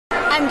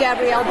I'm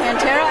Gabrielle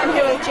Pantera. I'm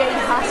here with Jane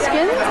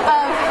Hoskins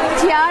of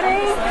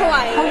Tiare,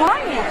 Hawaii.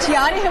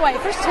 Tiare, Hawaii.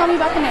 First, tell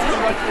me about the name.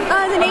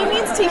 The name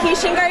means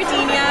Tahitian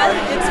gardenia.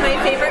 It's my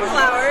favorite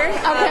flower.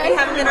 Okay. We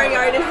have them in our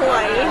yard in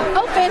Hawaii.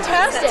 Oh,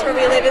 fantastic. That's where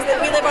we live.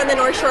 We live on the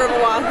north shore of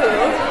Oahu.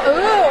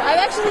 Ooh, I've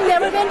actually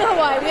never been to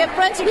Hawaii. We have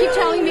friends who keep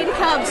telling me to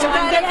come, so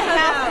I'm going to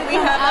have to. We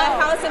have a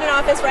house and an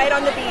office right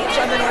on the beach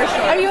on the north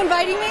shore. Are you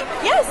inviting me?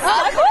 Yes.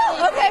 Oh,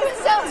 cool. Okay, that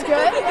sounds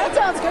good. That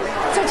sounds good.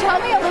 So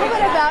tell me a little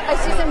bit about, I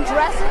see some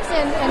dresses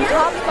and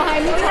tops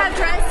behind me. We have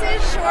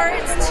dresses,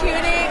 shorts,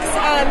 tunics,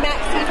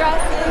 maxi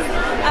dresses.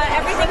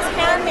 Everything's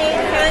handmade,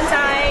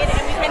 hand-dyed,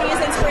 and we kind of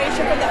use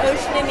inspiration from the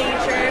ocean and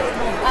nature,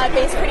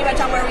 based pretty much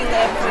on where we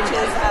live, which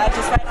is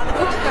just right on the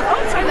beach.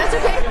 Oh, sorry, that's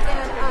okay.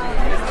 And,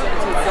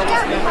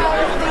 yeah, we have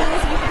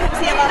these. You can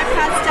see a lot of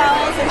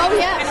pastels. And kind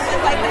of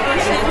look like the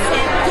ocean.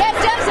 Yeah, it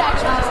does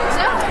actually.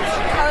 So,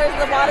 colors of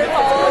the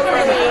waterfalls, the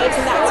waves,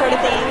 and that sort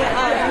of thing.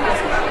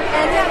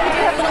 And yeah, we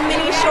do have little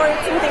mini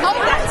shorts and things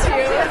like that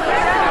too.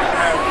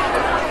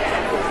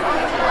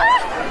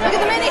 Look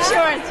at the mini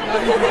shorts.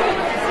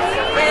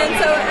 And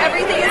so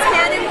everything is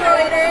hand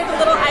embroidered,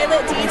 little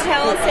eyelet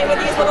details, same with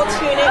these little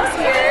tunics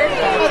here,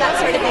 that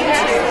sort of thing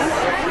too.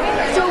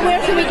 So where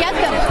can we get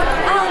them?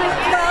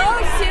 Well,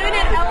 soon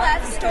at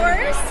LF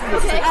stores,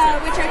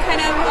 which are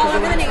kind of all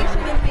over the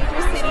nation in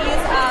major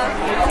cities.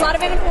 A lot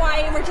of them in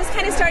Hawaii, and we're just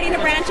kind of starting to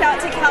branch out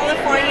to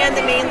California and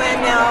the mainland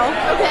now.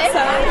 Okay.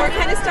 So we're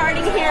kind of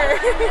starting here.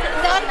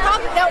 Now,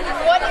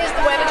 what is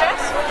the web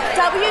address?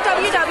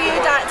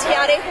 www.tiare.com.